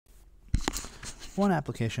One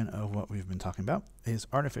application of what we've been talking about is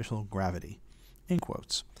artificial gravity, in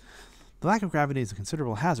quotes. The lack of gravity is a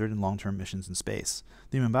considerable hazard in long-term missions in space.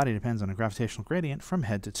 The human body depends on a gravitational gradient from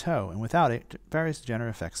head to toe, and without it, various degenerate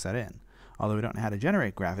effects set in. Although we don't know how to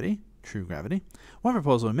generate gravity, true gravity, one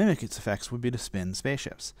proposal to mimic its effects would be to spin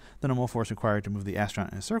spaceships. The normal force required to move the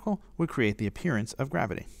astronaut in a circle would create the appearance of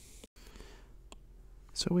gravity.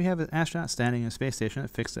 So we have an astronaut standing in a space station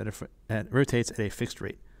that rotates at a fixed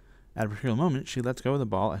rate. At a particular moment, she lets go of the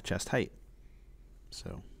ball at chest height.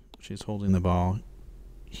 So she's holding the ball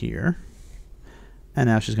here, and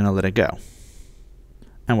now she's going to let it go.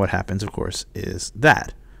 And what happens, of course, is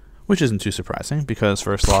that, which isn't too surprising because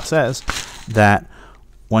first law says that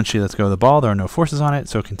once she lets go of the ball, there are no forces on it,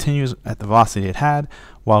 so it continues at the velocity it had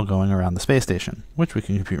while going around the space station, which we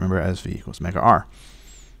can compute, remember, as v equals omega r.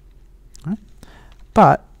 All right.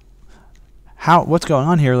 But what's going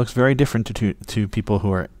on here looks very different to people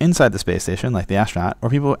who are inside the space station, like the astronaut, or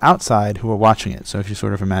people outside who are watching it. So if you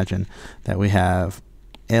sort of imagine that we have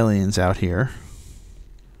aliens out here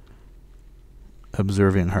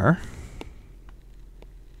observing her,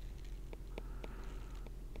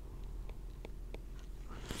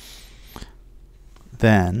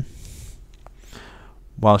 then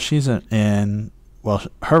while she's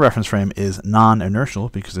her reference frame is non-inertial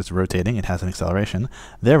because it's rotating, it has an acceleration.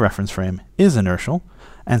 Their reference frame is inertial,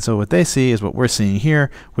 and so what they see is what we're seeing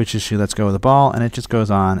here, which is she lets go of the ball and it just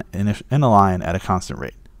goes on in a line at a constant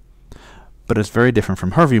rate. But it's very different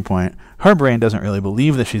from her viewpoint. Her brain doesn't really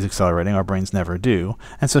believe that she's accelerating, our brains never do,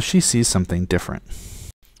 and so she sees something different.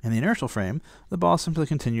 In the inertial frame, the ball simply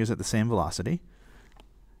continues at the same velocity,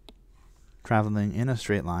 traveling in a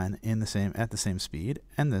straight line at the same speed,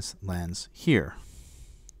 and this lands here.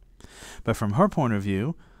 But from her point of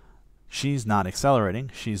view, she's not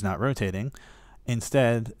accelerating, she's not rotating.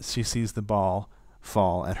 Instead, she sees the ball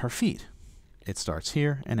fall at her feet. It starts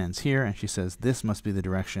here and ends here, and she says this must be the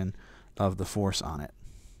direction of the force on it.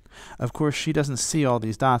 Of course, she doesn't see all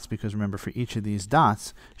these dots because remember, for each of these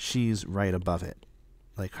dots, she's right above it.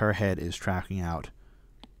 Like her head is tracking out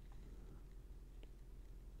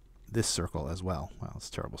this circle as well. Well, it's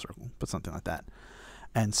a terrible circle, but something like that.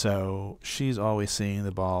 And so she's always seeing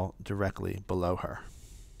the ball directly below her,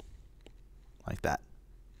 like that.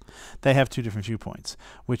 They have two different viewpoints.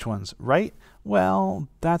 Which one's right? Well,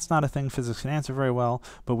 that's not a thing physics can answer very well,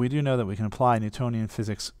 but we do know that we can apply Newtonian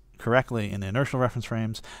physics correctly in inertial reference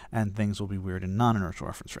frames, and things will be weird in non-inertial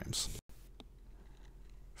reference frames.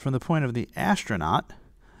 From the point of the astronaut,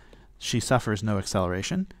 she suffers no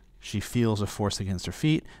acceleration. She feels a force against her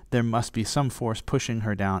feet. There must be some force pushing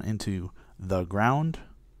her down into the ground,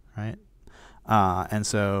 right? And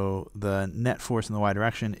so the net force in the y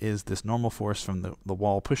direction is this normal force from the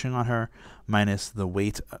wall pushing on her minus the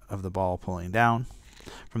weight of the ball pulling down.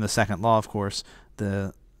 From the second law, of course,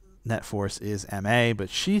 the net force is ma, but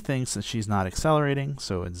she thinks that she's not accelerating,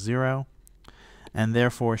 so it's 0. And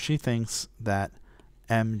therefore, she thinks that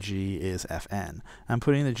mg is Fn. I'm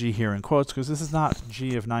putting the g here in quotes because this is not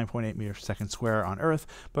g of 9.8 meters per second square on Earth,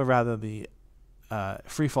 but rather the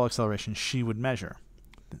free fall acceleration she would measure,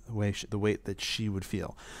 the weight that she would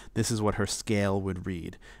feel. This is what her scale would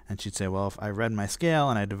read. And she'd say, well, if I read my scale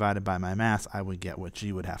and I divided by my mass, I would get what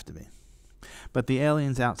g would have to be. But the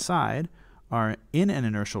aliens outside are in an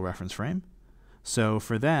inertial reference frame. So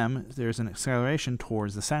for them, there's an acceleration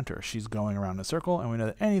towards the center. She's going around in a circle, and we know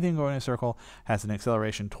that anything going in a circle has an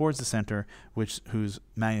acceleration towards the center, whose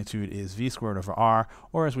magnitude is v squared over r,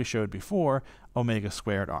 or as we showed before, omega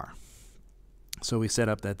squared r. So we set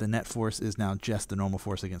up that the net force is now just the normal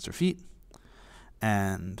force against her feet,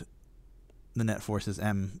 and the net force is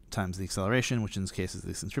m times the acceleration, which in this case is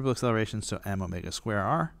the centripetal acceleration, so m omega squared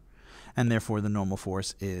r, and therefore the normal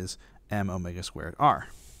force is m omega squared r.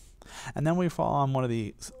 And then we fall on one of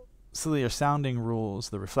the sillier sounding rules,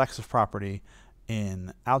 the reflexive property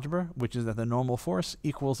in algebra, which is that the normal force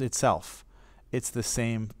equals itself. It's the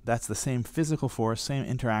same, that's the same physical force, same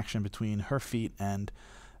interaction between her feet and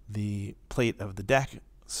the plate of the deck.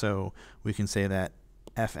 So we can say that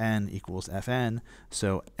Fn equals Fn,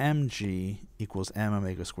 so mg equals m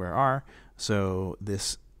omega squared r. So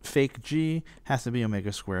this fake g has to be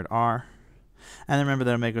omega squared r. And remember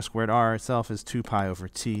that omega squared r itself is 2 pi over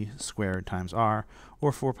t squared times r,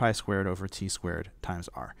 or 4 pi squared over t squared times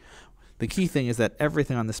r. The key thing is that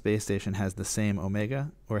everything on the space station has the same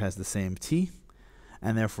omega, or has the same t,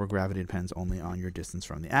 and therefore gravity depends only on your distance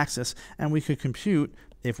from the axis. And we could compute,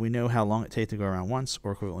 if we know how long it takes to go around once,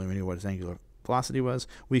 or equivalently we knew what its angular velocity was,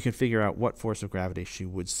 we could figure out what force of gravity she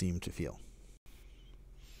would seem to feel.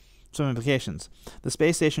 Some implications. The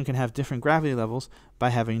space station can have different gravity levels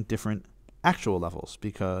by having different actual levels,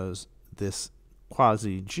 because this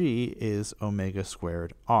quasi-g is omega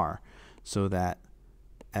squared r, so that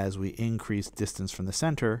as we increase distance from the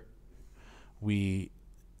center, we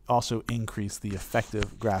also increase the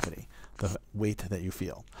effective gravity, the weight that you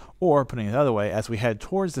feel. Or, putting it the other way, as we head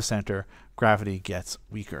towards the center, gravity gets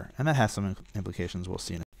weaker. And that has some implications we'll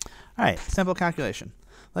see in it. All right, simple calculation.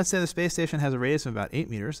 Let's say the space station has a radius of about 8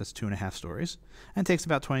 meters, that's 2.5 stories, and takes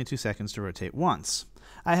about 22 seconds to rotate once.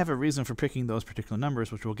 I have a reason for picking those particular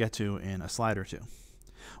numbers, which we'll get to in a slide or two.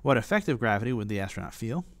 What effective gravity would the astronaut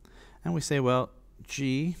feel? And we say, well,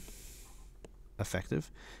 g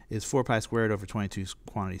effective is 4 pi squared over 22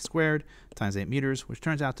 quantity squared times 8 meters, which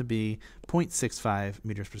turns out to be 0.65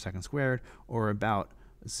 meters per second squared, or about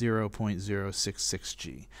 0.066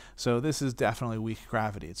 g. So this is definitely weak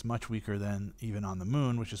gravity. It's much weaker than even on the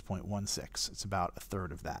moon, which is 0.16. It's about a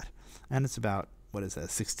third of that. And it's about, what is that, a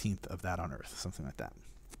 16th of that on Earth, something like that.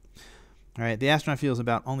 All right, the astronaut feels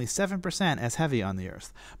about only 7% as heavy on the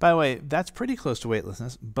Earth. By the way, that's pretty close to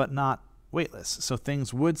weightlessness, but not weightless. So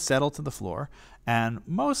things would settle to the floor, and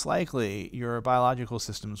most likely your biological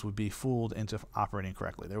systems would be fooled into operating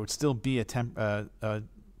correctly. There would still be a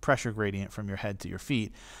pressure gradient from your head to your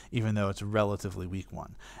feet, even though it's a relatively weak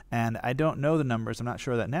one. And I don't know the numbers. I'm not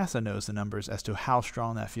sure that NASA knows the numbers as to how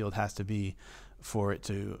strong that field has to be for it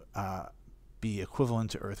to be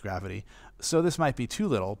equivalent to Earth gravity. So this might be too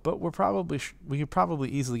little, but we could probably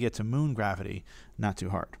easily get to moon gravity not too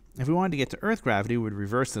hard. If we wanted to get to Earth gravity, we would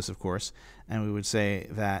reverse this, of course, and we would say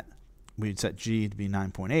that we'd set g to be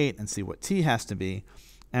 9.8 and see what t has to be,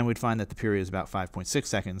 and we'd find that the period is about 5.6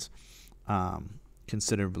 seconds,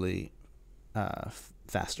 considerably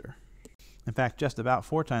faster. In fact, just about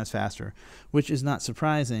 4 times faster, which is not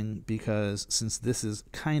surprising because since this is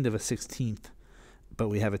kind of a 16th, but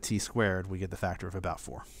we have a t squared, we get the factor of about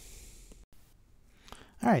 4.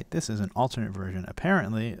 All right, this is an alternate version.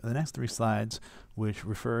 Apparently, the next 3 slides, which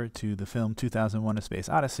refer to the film 2001: A Space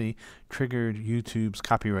Odyssey, triggered YouTube's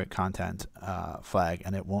copyright content flag,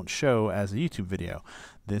 and it won't show as a YouTube video.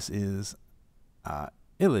 This is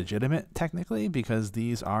illegitimate, technically, because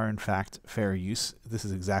these are, in fact, fair use. This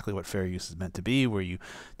is exactly what fair use is meant to be, where you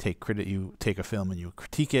take a film and you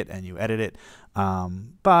critique it and you edit it.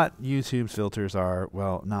 But YouTube's filters are,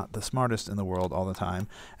 well, not the smartest in the world all the time,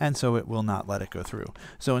 and so it will not let it go through.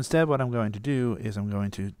 So instead, what I'm going to do is I'm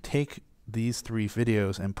going to take these 3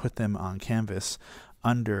 videos and put them on Canvas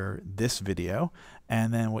under this video,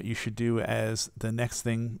 and then what you should do as the next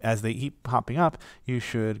thing, as they keep popping up, you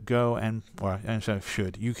should go and,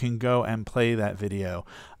 you can go and play that video.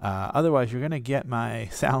 Otherwise, you're going to get my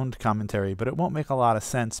sound commentary, but it won't make a lot of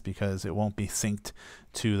sense because it won't be synced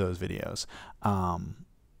to those videos.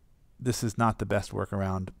 This is not the best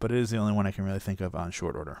workaround, but it is the only one I can really think of on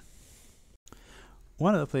short order.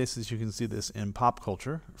 One of the places you can see this in pop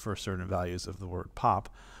culture, for certain values of the word pop,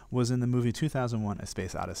 was in the movie 2001: A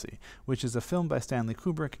Space Odyssey, which is a film by Stanley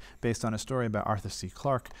Kubrick based on a story about Arthur C.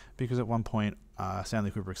 Clarke, because at one point Stanley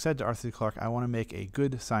Kubrick said to Arthur C. Clarke, I want to make a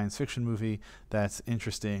good science fiction movie that's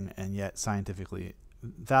interesting and yet scientifically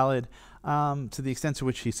valid. To the extent to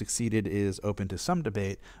which he succeeded is open to some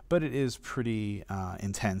debate, but it is pretty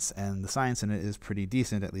intense, and the science in it is pretty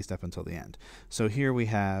decent, at least up until the end. So here we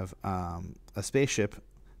have a spaceship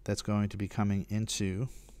that's going to be coming into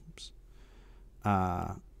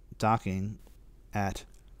docking at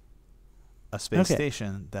a space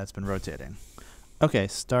station that's been rotating. Okay,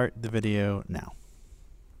 start the video now.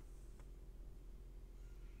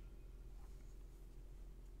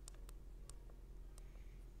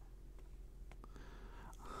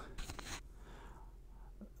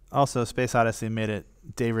 Also, Space Odyssey made it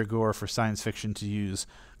de rigueur for science fiction to use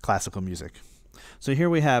classical music. So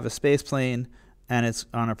here we have a space plane, and it's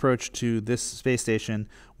on approach to this space station,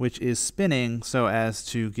 which is spinning so as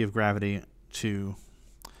to give gravity to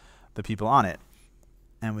the people on it.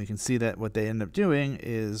 And we can see that what they end up doing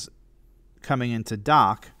is coming into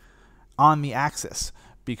dock on the axis,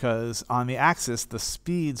 because on the axis the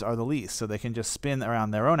speeds are the least, so they can just spin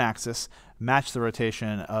around their own axis, match the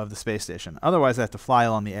rotation of the space station. Otherwise they have to fly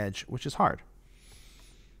along the edge, which is hard.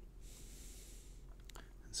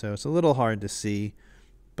 So it's a little hard to see,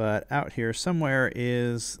 but out here somewhere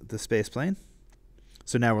is the space plane.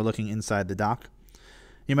 So now we're looking inside the dock.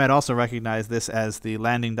 You might also recognize this as the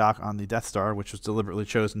landing dock on the Death Star, which was deliberately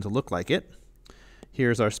chosen to look like it.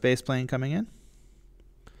 Here's our space plane coming in.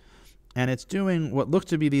 And it's doing what look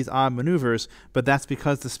to be these odd maneuvers, but that's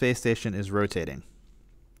because the space station is rotating.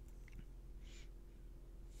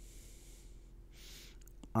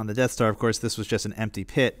 On the Death Star, of course, this was just an empty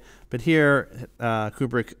pit, but here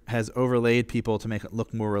Kubrick has overlaid people to make it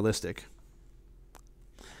look more realistic.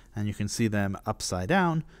 And you can see them upside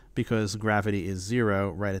down because gravity is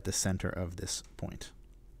 0 right at the center of this point.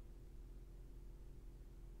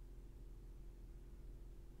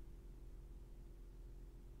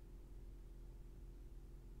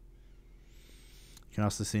 You can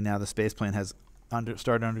also see now the spaceplane has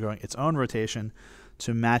started undergoing its own rotation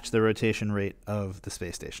to match the rotation rate of the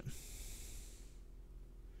space station.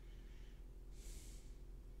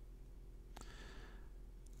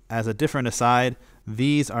 As a different aside,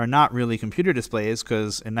 these are not really computer displays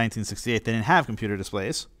because in 1968 they didn't have computer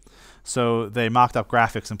displays. So they mocked up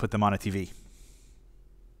graphics and put them on a TV.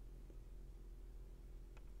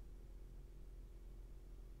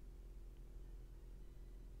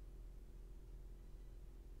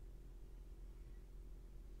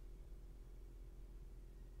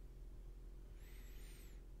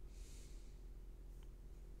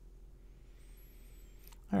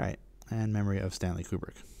 All right, and memory of Stanley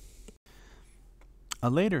Kubrick. A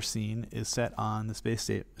later scene is set on the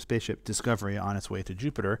spaceship Discovery on its way to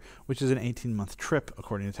Jupiter, which is an 18-month trip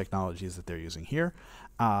according to technologies that they're using here,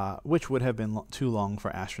 which would have been too long for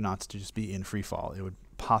astronauts to just be in free fall. It would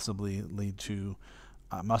possibly lead to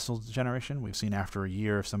muscle degeneration. We've seen after a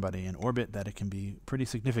year of somebody in orbit that it can be pretty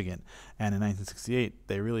significant, and in 1968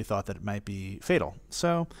 they really thought that it might be fatal.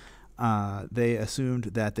 So they assumed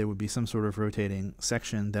that there would be some sort of rotating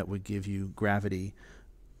section that would give you gravity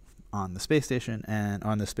on the space station and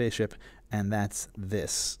on the spaceship, and that's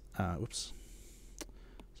this.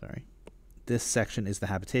 This section is the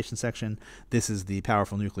habitation section. This is the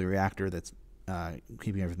powerful nuclear reactor that's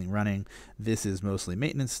keeping everything running. This is mostly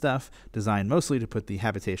maintenance stuff, designed mostly to put the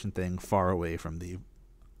habitation thing far away from the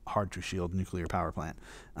hard-to-shield nuclear power plant.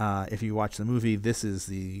 If you watch the movie, this is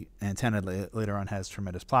the antenna later on has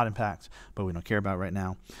tremendous plot impact, but we don't care about right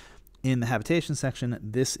now. In the habitation section,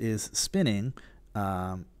 this is spinning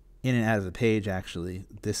in and out of the page, actually.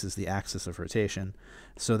 This is the axis of rotation,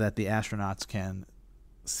 so that the astronauts can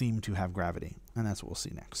seem to have gravity, and that's what we'll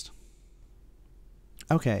see next.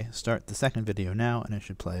 Okay, start the second video now, and it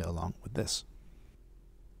should play along with this.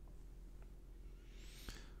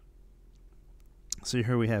 So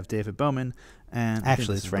here we have David Bowman, and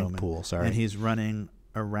actually it's Frank Poole, sorry. And he's running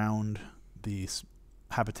around the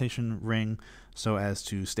habitation ring so as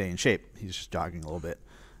to stay in shape. He's just jogging a little bit.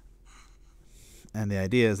 And the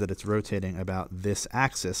idea is that it's rotating about this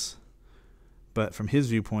axis, but from his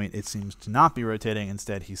viewpoint, it seems to not be rotating.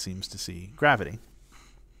 Instead, he seems to see gravity.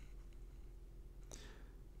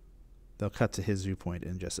 They'll cut to his viewpoint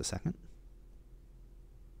in just a second.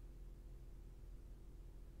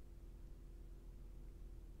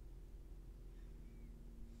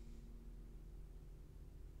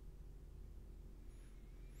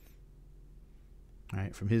 All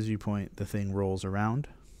right, from his viewpoint, the thing rolls around,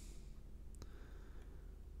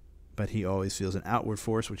 but he always feels an outward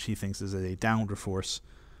force, which he thinks is a downward force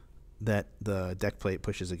that the deck plate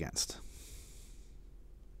pushes against.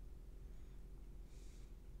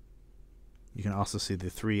 You can also see the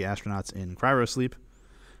 3 astronauts in cryosleep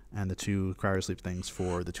and the 2 cryosleep things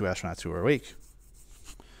for the 2 astronauts who are awake.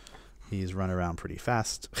 He's run around pretty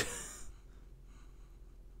fast.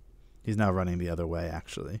 He's now running the other way,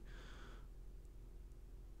 actually.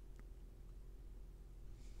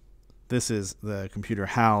 This is the computer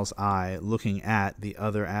HAL's eye looking at the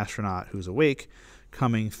other astronaut who's awake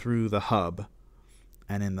coming through the hub.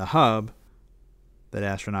 And in the hub, that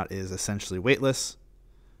astronaut is essentially weightless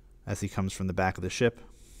as he comes from the back of the ship.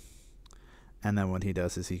 And then what he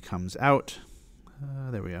does is he comes out,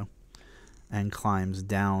 there we go, and climbs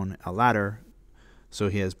down a ladder. So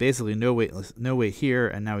he has basically no weight here,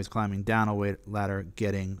 and now he's climbing down a ladder,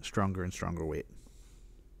 getting stronger and stronger weight.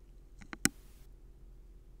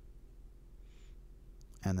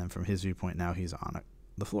 And then from his viewpoint, now he's on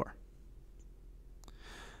the floor.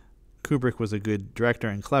 Kubrick was a good director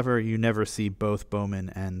and clever. You never see both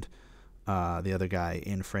Bowman and the other guy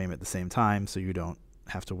in frame at the same time, so you don't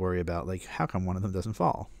have to worry about, like, how come one of them doesn't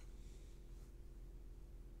fall?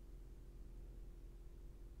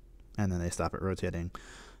 And then they stop it rotating.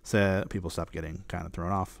 So people stop getting kind of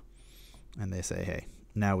thrown off. And they say, hey,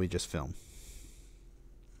 now we just film.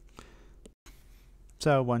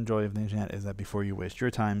 So one joy of the internet is that before you waste your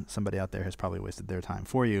time, somebody out there has probably wasted their time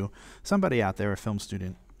for you. Somebody out there, a film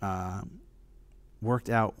student, worked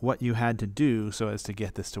out what you had to do so as to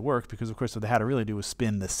get this to work, because of course what they had to really do was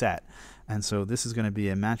spin the set. And so this is going to be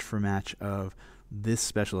a match for match of this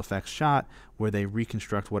special effects shot where they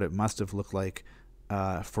reconstruct what it must have looked like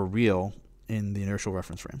for real in the inertial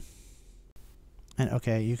reference frame. And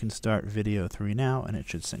okay, you can start video 3 now, and it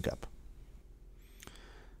should sync up.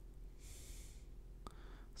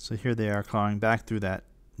 So here they are clawing back through that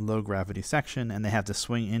low gravity section, and they have to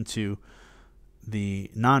swing into the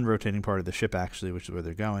non-rotating part of the ship, actually, which is where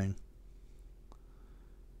they're going,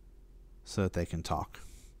 so that they can talk.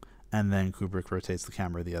 And then Kubrick rotates the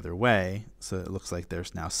camera the other way, so it looks like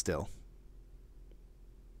there's now still.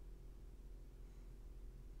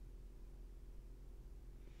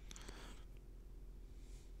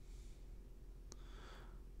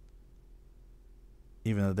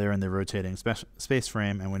 Even though they're in the rotating space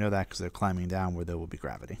frame, and we know that because they're climbing down where there will be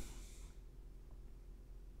gravity.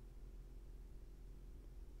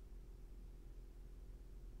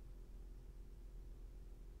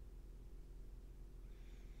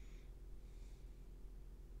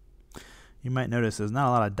 You might notice there's not a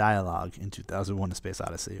lot of dialogue in 2001: A Space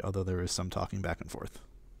Odyssey, although there is some talking back and forth.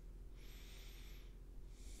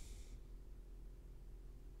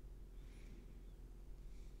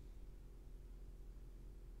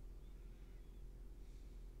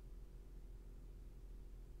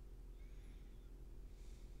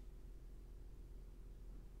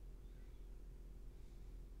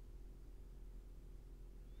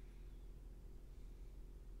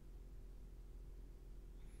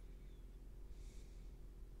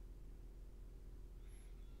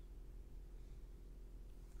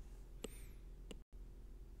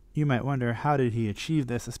 You might wonder, how did he achieve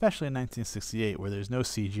this, especially in 1968, where there's no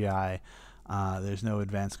CGI, there's no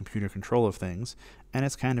advanced computer control of things, and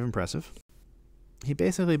it's kind of impressive. He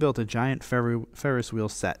basically built a giant Ferris wheel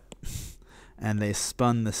set, and they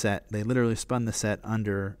literally spun the set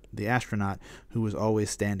under the astronaut, who was always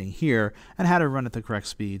standing here, and had to run at the correct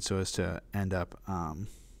speed so as to end up,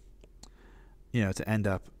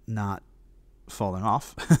 not falling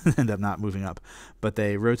off, end up not moving up. But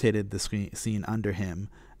they rotated the scene under him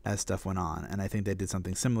as stuff went on, and I think they did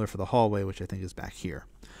something similar for the hallway, which I think is back here.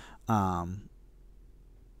 When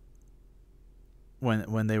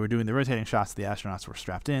they were doing the rotating shots, the astronauts were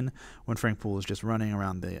strapped in. When Frank Poole is just running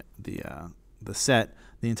around the set,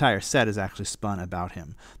 the entire set is actually spun about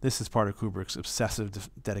him. This is part of Kubrick's obsessive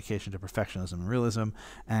dedication to perfectionism and realism,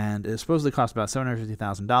 and it supposedly cost about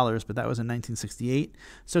 $750,000, but that was in 1968.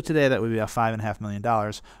 So today that would be about $5.5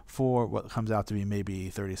 million for what comes out to be maybe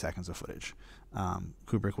 30 seconds of footage.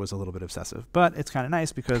 Kubrick was a little bit obsessive, but it's kind of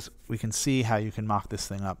nice because we can see how you can mock this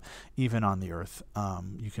thing up even on the Earth.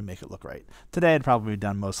 You can make it look right. Today it'd probably be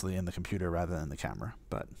done mostly in the computer rather than the camera,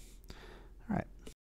 but all right.